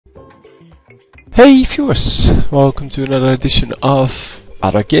Hey viewers, welcome to another edition of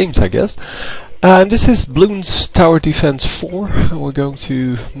Other Games, I guess. And this is Bloons Tower Defense 4, and we're going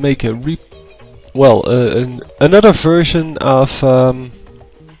to make a another version of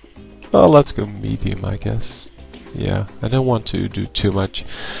well, let's go medium, I guess. Yeah, I don't want to do too much.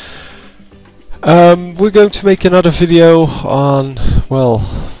 We're going to make another video on,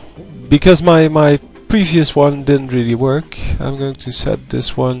 well, because my previous one didn't really work, I'm going to set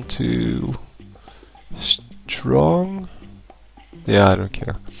this one to strong. Yeah, I don't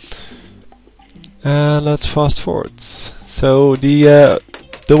care. And let's fast forward. So the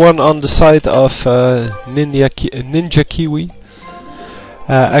one on the side of Ninja Kiwi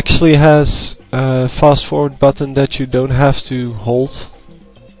actually has a fast forward button that you don't have to hold,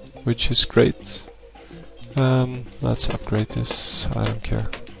 which is great. Let's upgrade this. I don't care.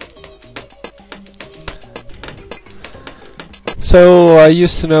 So I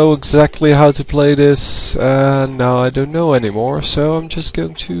used to know exactly how to play this, and now I don't know anymore, so I'm just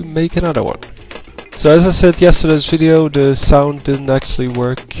going to make another one. So as I said yesterday's video, the sound didn't actually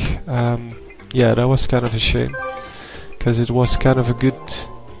work. Yeah, that was kind of a shame, because it was kind of a good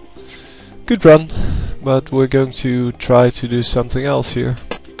run, but we're going to try to do something else here.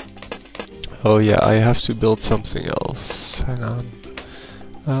 Oh yeah, I have to build something else. Hang on.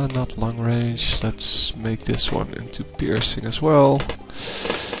 Not long range, let's make this one into piercing as well.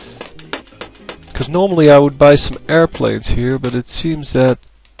 Because normally I would buy some airplanes here, but it seems that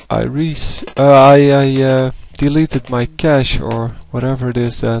I deleted my cache or whatever it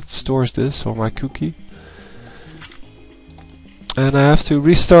is that stores this, or my cookie. And I have to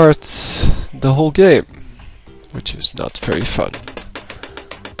restart the whole game, which is not very fun.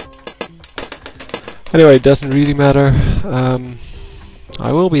 Anyway, it doesn't really matter.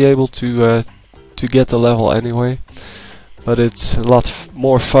 I will be able to get the level anyway, but it's a lot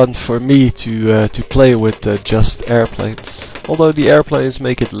more fun for me to play with just airplanes. Although the airplanes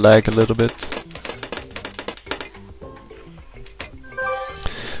make it lag a little bit.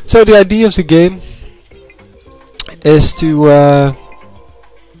 So the idea of the game is to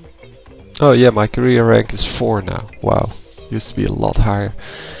oh yeah, my career rank is 4 now. Wow, used to be a lot higher.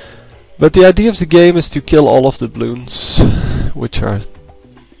 But the idea of the game is to kill all of the balloons, which are,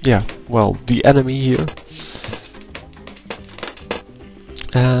 yeah, well, the enemy here.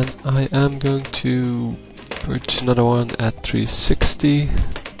 And I am going to purchase another one at 360.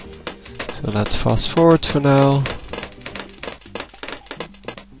 So let's fast forward for now.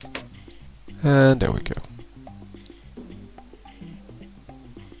 And there we go.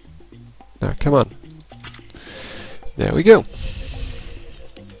 Now, come on. There we go.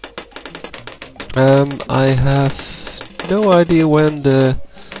 I have no idea when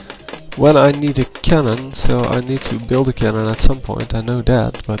I need a cannon, so I need to build a cannon at some point, I know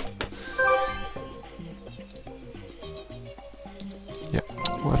that, but yeah,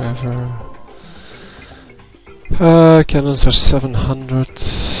 whatever. Cannons are 700.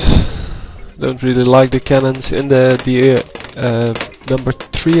 Don't really like the cannons in the number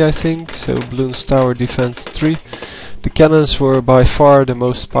 3, I think, so Bloons Tower Defense 3. The cannons were by far the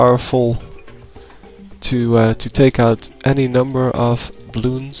most powerful to take out any number of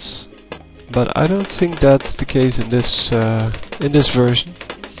balloons, but I don't think that's the case in this version.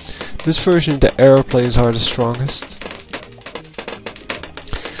 This version, the airplanes are the strongest,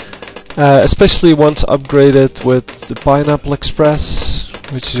 especially once upgraded with the Pineapple Express,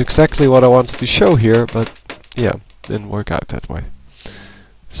 which is exactly what I wanted to show here, but yeah, didn't work out that way.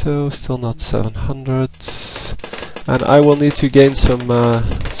 So still not 700. And I will need to gain some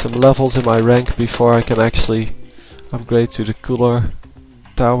levels in my rank before I can actually upgrade to the cooler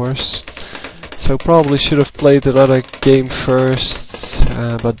towers. So probably should have played another game first,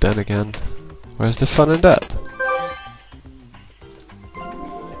 but then again, where's the fun in that?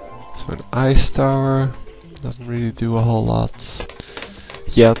 So an ice tower doesn't really do a whole lot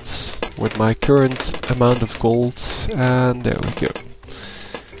yet with my current amount of gold, and there we go.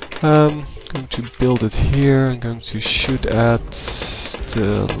 I'm going to build it here. I'm going to shoot at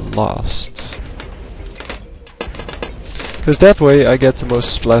the last, because that way I get the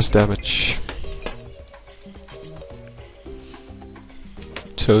most splash damage.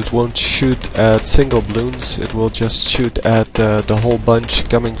 So it won't shoot at single balloons, it will just shoot at the whole bunch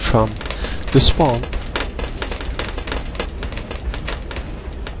coming from the spawn.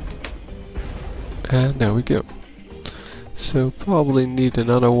 And there we go. So probably need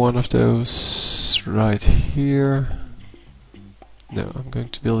another one of those right here. No, I'm going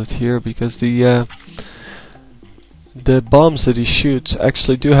to build it here because the the bombs that he shoots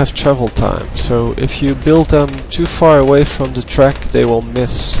actually do have travel time. So if you build them too far away from the track, they will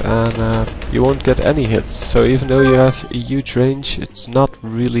miss and you won't get any hits. So even though you have a huge range, it's not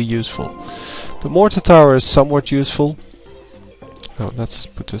really useful. The mortar tower is somewhat useful. Oh, let's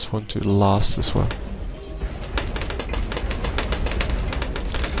put this one to last as well.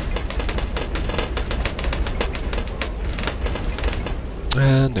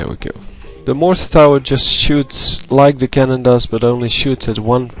 And there we go. The mortar tower just shoots like the cannon does, but only shoots at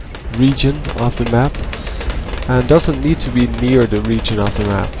one region of the map and doesn't need to be near the region of the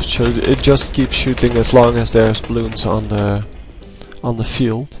map. So it just keeps shooting as long as there's balloons on the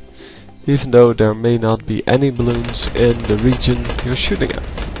field, even though there may not be any balloons in the region you're shooting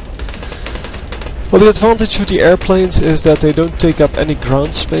at. Well, the advantage of the airplanes is that they don't take up any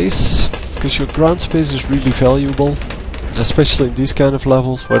ground space, because your ground space is really valuable. Especially in these kind of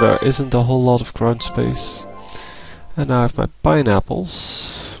levels where there isn't a whole lot of ground space. And now I have my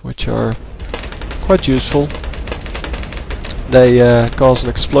pineapples, which are quite useful. They cause an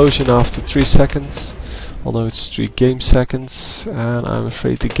explosion after 3 seconds, although it's 3 game seconds, and I'm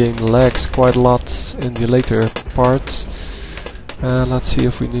afraid the game lags quite a lot in the later parts. Let's see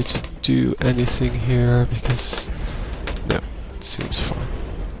if we need to do anything here, because no, it seems fine.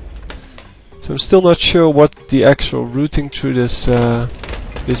 So I'm still not sure what the actual routing through this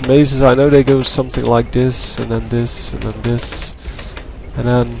these mazes. I know they go something like this, and then this, and then this, and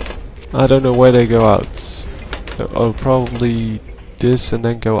then I don't know where they go out. So oh, probably this and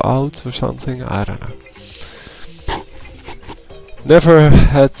then go out or something. I don't know. Never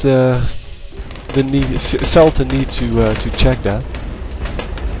had the need, felt the need to check that.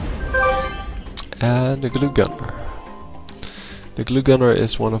 And the glue gunner. The glue gunner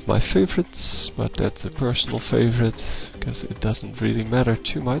is one of my favorites, but that's a personal favorite because it doesn't really matter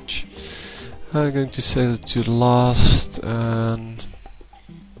too much. I'm going to set it to last, and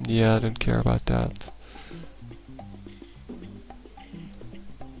yeah, I don't care about that.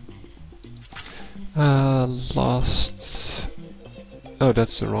 Last. Oh,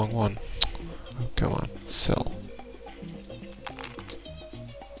 that's the wrong one. Oh, come on, sell.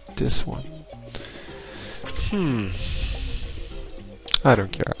 This one. I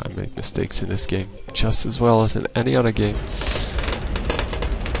don't care, I make mistakes in this game just as well as in any other game.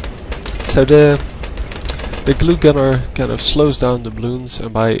 So the glue gunner kind of slows down the balloons,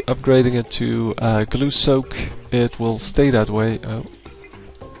 and by upgrading it to glue soak, it will stay that way. Oh.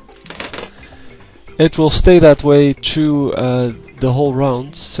 It will stay that way through the whole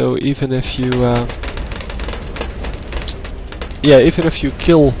round. So even if you even if you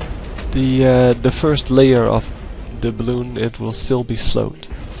kill the first layer of the balloon, it will still be slowed,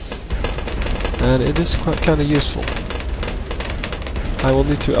 and it is quite kind of useful. I will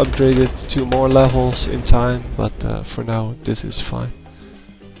need to upgrade it to more levels in time, but for now this is fine.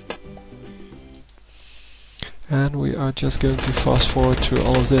 And we are just going to fast forward through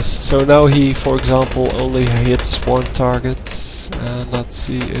all of this. So now he, for example, only hits one target, and let's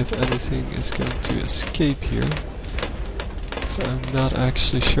see if anything is going to escape here. So I'm not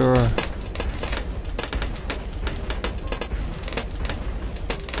actually sure.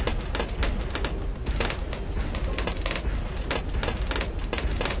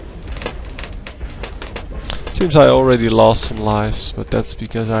 Seems I already lost some lives, but that's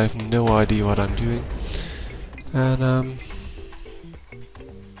because I have no idea what I'm doing. And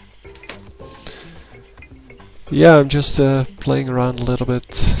yeah, I'm just playing around a little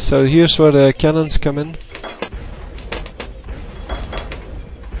bit. So here's where the cannons come in,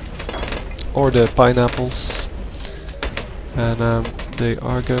 or the pineapples, and they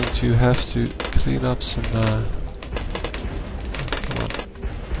are going to have to clean up some. Come on.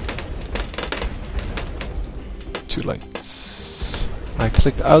 Too late. I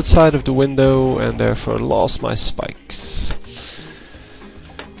clicked outside of the window and therefore lost my spikes.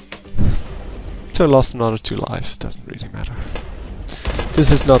 So I lost another 2 life, doesn't really matter.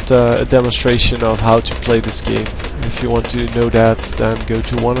 This is not a demonstration of how to play this game. If you want to know that, then go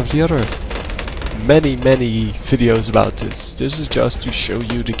to one of the other many videos about this. This is just to show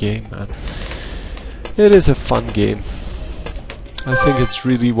you the game, and it is a fun game. I think it's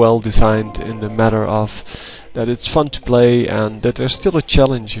really well designed in the matter of that it's fun to play, and that there's still a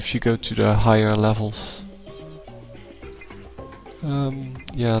challenge if you go to the higher levels.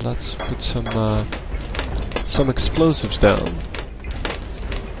 Yeah, let's put some explosives down.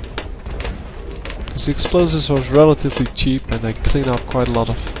 Because the explosives was relatively cheap, and they clean up quite a lot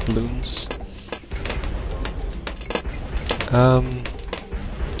of balloons.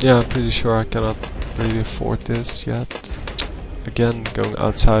 Yeah, I'm pretty sure I cannot really afford this yet. Again, going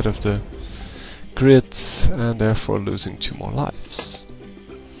outside of the grid and therefore losing 2 more lives.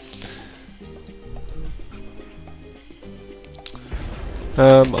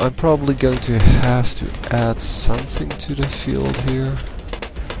 I'm probably going to have to add something to the field here.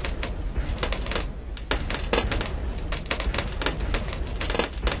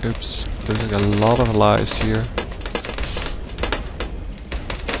 Oops, losing a lot of lives here.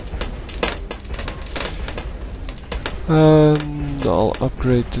 I'll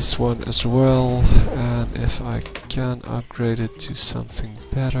upgrade this one as well, and if I can upgrade it to something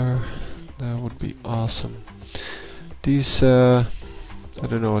better, that would be awesome. These, I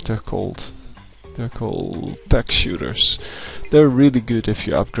don't know what they're called. They're called tech shooters. They're really good if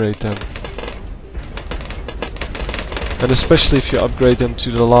you upgrade them. And especially if you upgrade them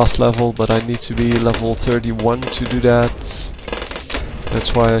to the last level, but I need to be level 31 to do that.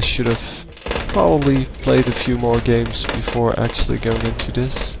 That's why I should have probably played a few more games before actually going into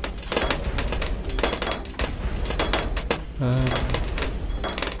this.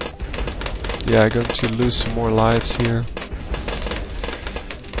 Yeah, I'm going to lose some more lives here.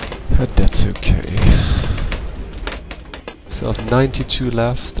 But that's okay. Still have 92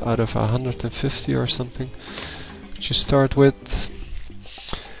 left out of 150 or something to start with.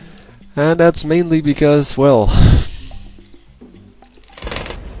 And that's mainly because, well,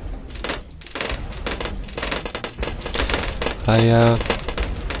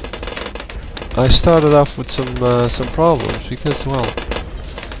 I started off with some problems because, well,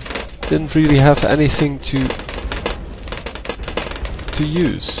 didn't really have anything to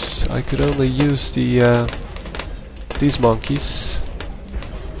use. I could only use these monkeys,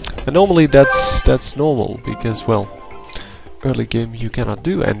 and normally that's normal because, well, early game you cannot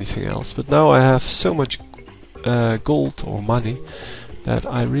do anything else. But now I have so much gold or money that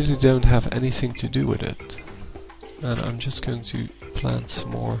I really don't have anything to do with it. And I'm just going to plant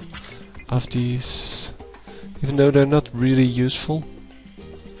some more of these. Even though they're not really useful,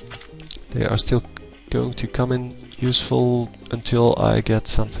 they are still going to come in useful until I get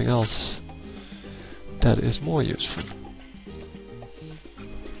something else that is more useful.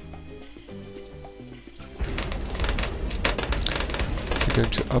 So I'm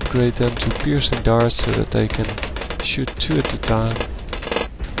going to upgrade them to piercing darts so that they can shoot 2 at a time.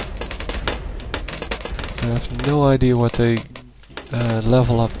 I have no idea what they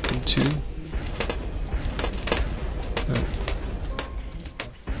level up into.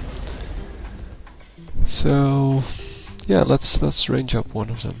 So yeah, let's range up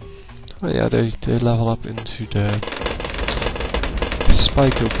one of them. Oh yeah, they level up into the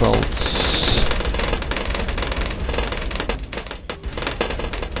Spico bolts.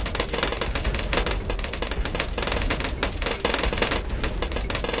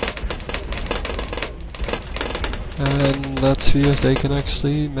 And let's see if they can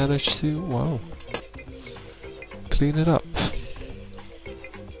actually manage to, wow, clean it up.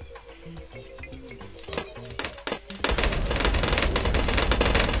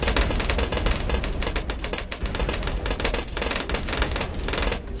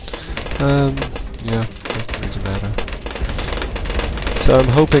 Yeah, doesn't really matter. So I'm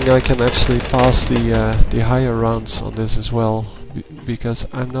hoping I can actually pass the higher rounds on this as well, because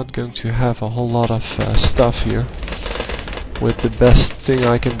I'm not going to have a whole lot of stuff here, with the best thing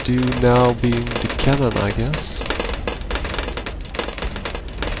I can do now being the cannon, I guess.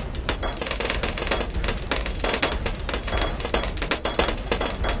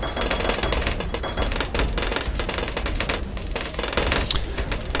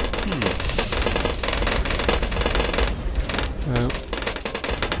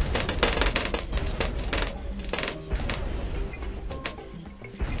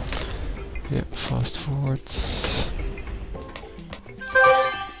 Yeah, fast forwards.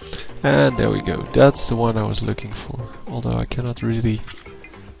 And there we go. That's the one I was looking for. Although I cannot really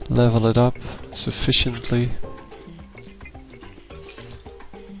level it up sufficiently.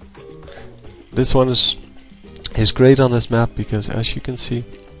 This one is great on this map because, as you can see,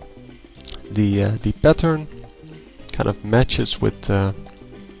 the pattern kind of matches with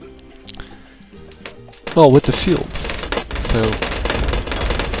well, with the field. So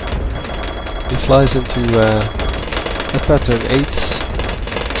it flies into a pattern 8,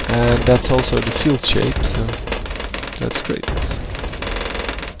 and that's also the field shape, so that's great.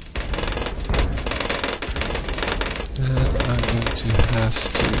 And I'm going to have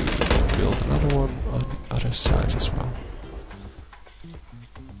to build another one on the other side as well.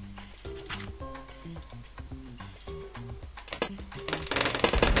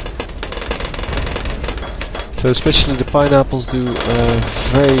 So especially the pineapples do a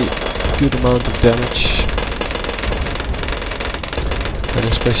very good amount of damage. and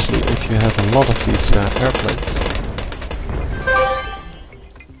especially if you have a lot of these airplanes.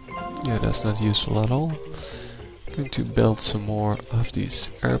 Yeah, that's not useful at all. I'm going to build some more of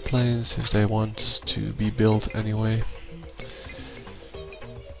these airplanes if they want to be built anyway.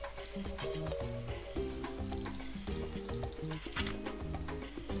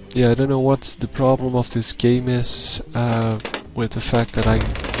 Yeah, I don't know what the problem of this game is with the fact that I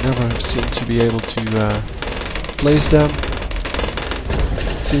never seem to be able to place them.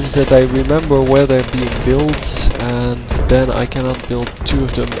 It seems that I remember where they're being built and then I cannot build two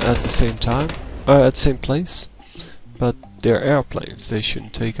of them at the same time, at the same place. But they're airplanes, they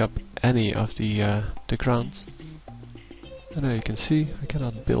shouldn't take up any of the ground. And now you can see I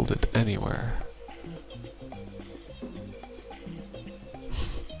cannot build it anywhere.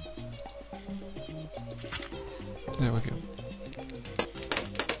 There we go.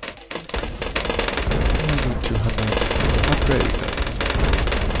 200. Upgrade them.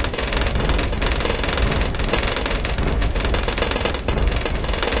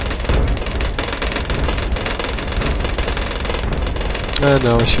 And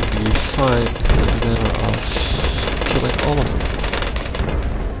now I should be fine in the matter of killing all of them.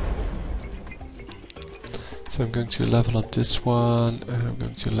 So I'm going to level up this one, and I'm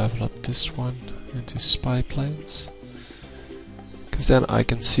going to level up this one into spy planes. Because then I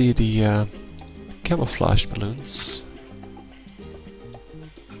can see the camouflage balloons.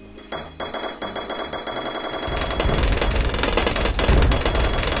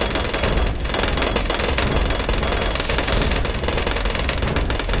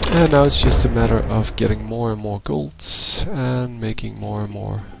 And now it's just a matter of getting more and more golds and making more and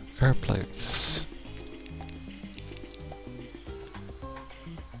more airplanes.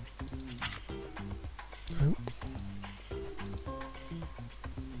 Oh.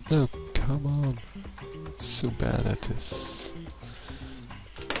 No, come on. So bad at this.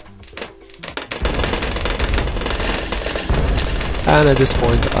 And at this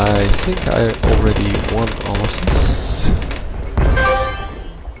point I think I already won all of this.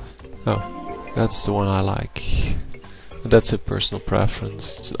 Oh, that's the one I like. That's a personal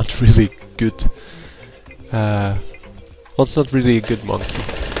preference. It's not really good. Well, it's not really a good monkey,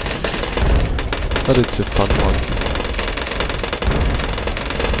 but it's a fun monkey.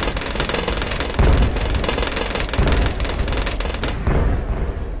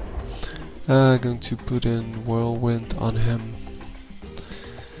 Going to put in whirlwind on him,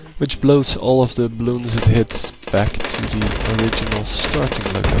 which blows all of the balloons it hits back to the original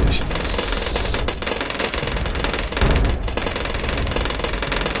starting locations.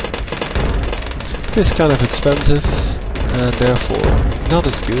 It's kind of expensive and therefore not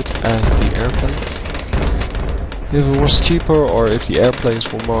as good as the airplanes. If it was cheaper or if the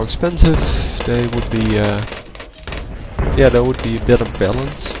airplanes were more expensive, they would be there would be a better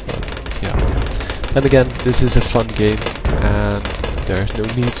balance, but yeah. And again, this is a fun game and there's no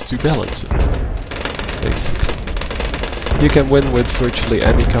need to balance it, basically. You can win with virtually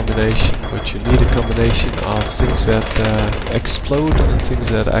any combination, but you need a combination of things that explode and things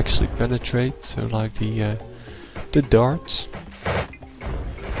that actually penetrate, so like the darts. Come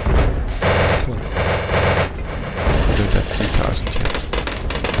on. I don't have 2000 yet.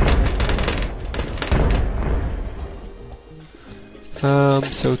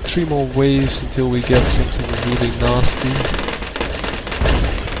 So 3 more waves until we get something really nasty.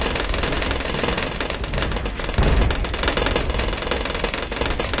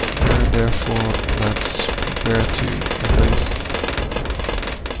 And therefore let's prepare to at least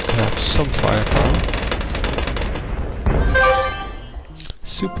have some firepower.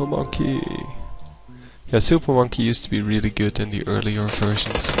 Super Monkey! Yeah, Super Monkey used to be really good in the earlier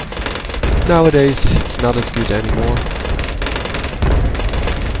versions. Nowadays it's not as good anymore.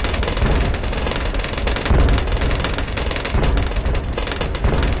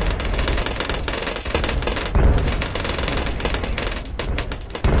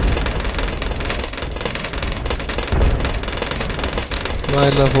 My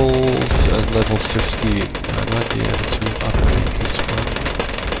level 15, I might be able to upgrade this one.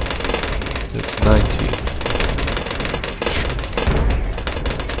 It's 19. Sure.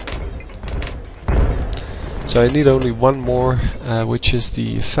 So I need only one more, which is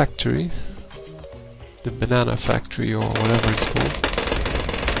the factory. The banana factory or whatever it's called.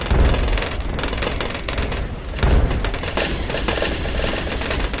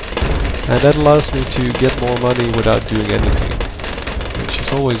 And that allows me to get more money without doing anything, which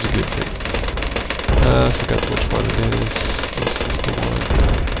is always a good thing. I forgot which one it is. This is the one.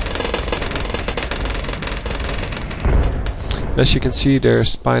 As you can see,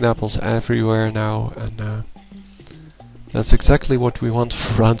 there's pineapples everywhere now, and That's exactly what we want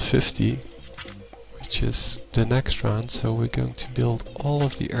for round 50, which is the next round. So we're going to build all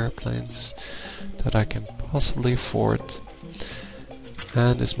of the airplanes that I can possibly afford.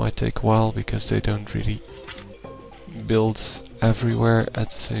 And this might take a while because they don't really build everywhere at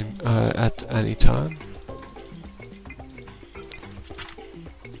the same at any time.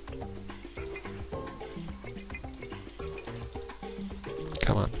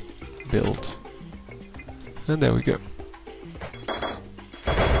 Come on, build. And there we go.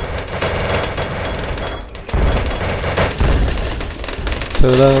 So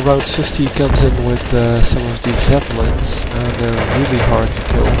round 50 comes in with some of these Zeppelins, and they're really hard to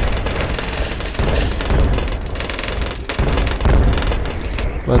kill.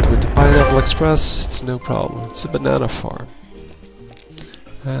 But with the Pineapple Express, it's no problem. It's a banana farm.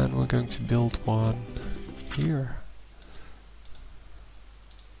 And we're going to build one here.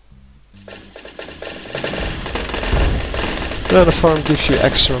 Banana farm gives you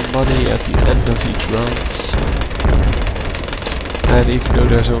extra money at the end of each round. And even though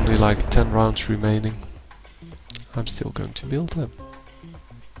there's only like 10 rounds remaining, I'm still going to build them.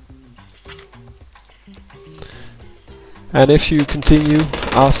 And if you continue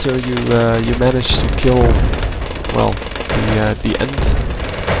after you manage to kill, well, the end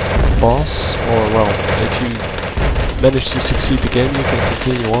boss, or well, if you manage to succeed the game, you can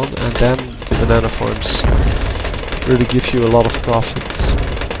continue on, and then the banana farms really give you a lot of profits.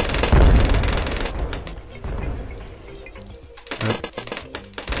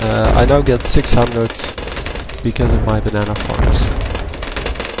 I now get 600 because of my banana farms.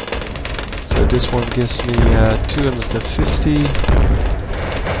 So this one gives me 250,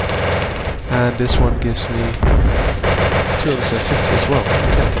 and this one gives me 250 as well.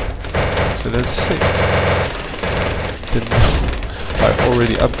 Okay, so that's the same. Didn't know. I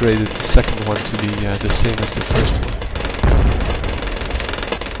already upgraded the second one to be the same as the first one.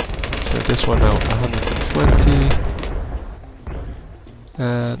 So this one now 120.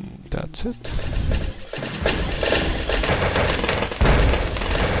 And that's it.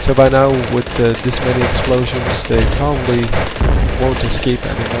 So by now, with this many explosions, they probably won't escape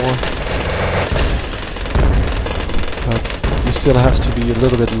anymore. But you still have to be a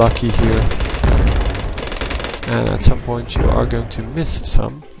little bit lucky here. And at some point you are going to miss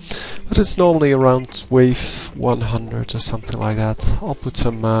some. But it's normally around wave 100 or something like that. I'll put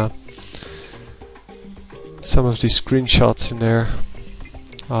some of these screenshots in there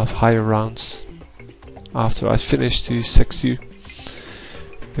of higher rounds after I finish the 60,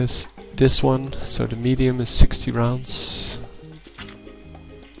 because this one, so the medium, is 60 rounds.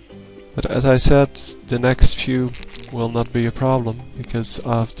 But as I said, the next few will not be a problem because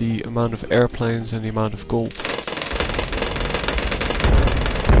of the amount of airplanes and the amount of gold.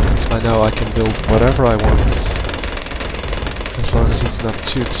 Because by now I can build whatever I want, as long as it's not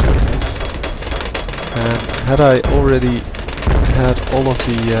too expensive. And had I already had all of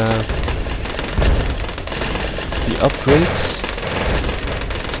the upgrades,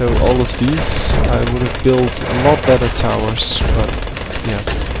 so all of these, I would have built a lot better towers, but yeah,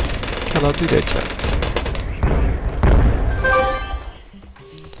 cannot do that yet.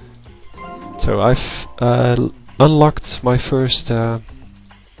 So I've unlocked my first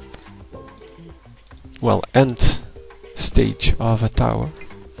well, end stage of a tower.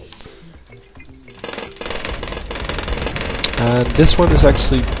 And this one is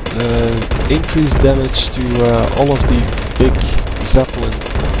actually increased damage to all of the big Zeppelin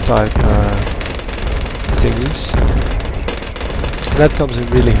type thingies. And that comes in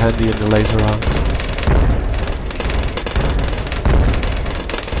really handy in the later rounds.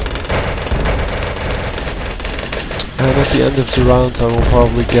 And at the end of the round I will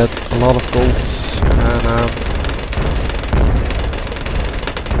probably get a lot of gold, and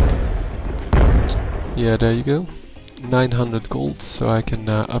yeah, there you go. 900 gold, so I can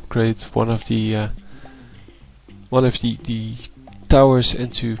upgrade one of the towers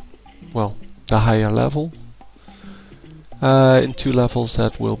into, well, the higher level. In 2 levels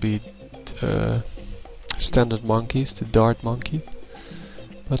that will be standard monkeys, the dart monkey.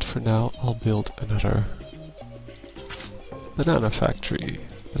 But for now I'll build another banana factory,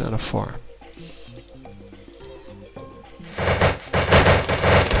 banana farm.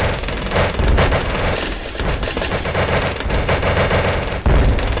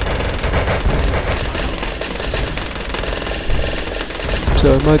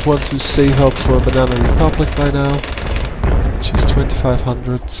 So I might want to save up for Banana Republic by now, which is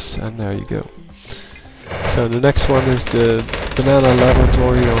 2500, and there you go. So the next one is the Banana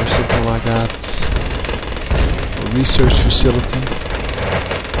Laboratory or something like that, a research facility.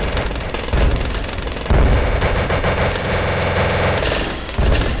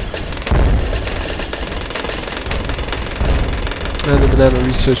 banana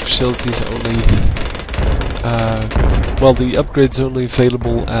research facilities only well, the upgrade's only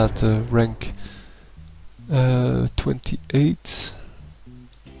available at rank 28.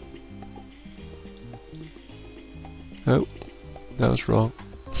 Oh, that was wrong.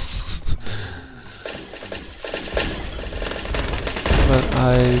 But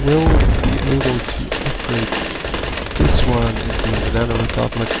I will be able to upgrade this one into Banana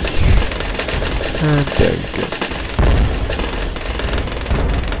Republic. And there you go.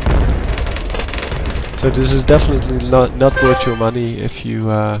 So this is definitely not worth your money if you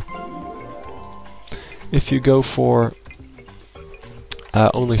go for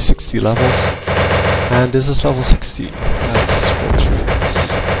only 60 levels. And this is level 60. That's fortunate.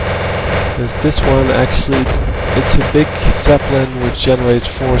 Because this one actually, it's a big zeppelin which generates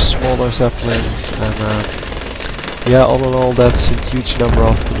 4 smaller zeppelins, and yeah, all in all that's a huge number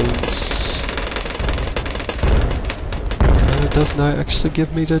of balloons. And it does now actually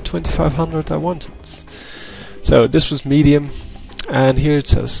give me the 2500 I wanted. So this was medium, and here it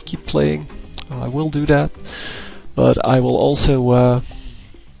says keep playing. I will do that, but I will also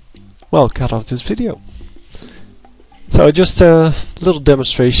well, cut off this video. So just a little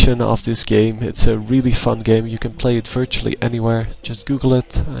demonstration of this game. It's a really fun game. You can play it virtually anywhere. Just Google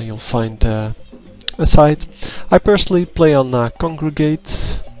it and you'll find a site. I personally play on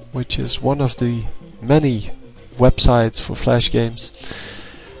Congregate, which is one of the many websites for Flash games.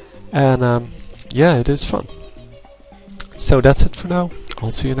 And yeah, it is fun. So that's it for now.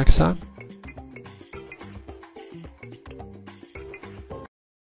 I'll see you next time.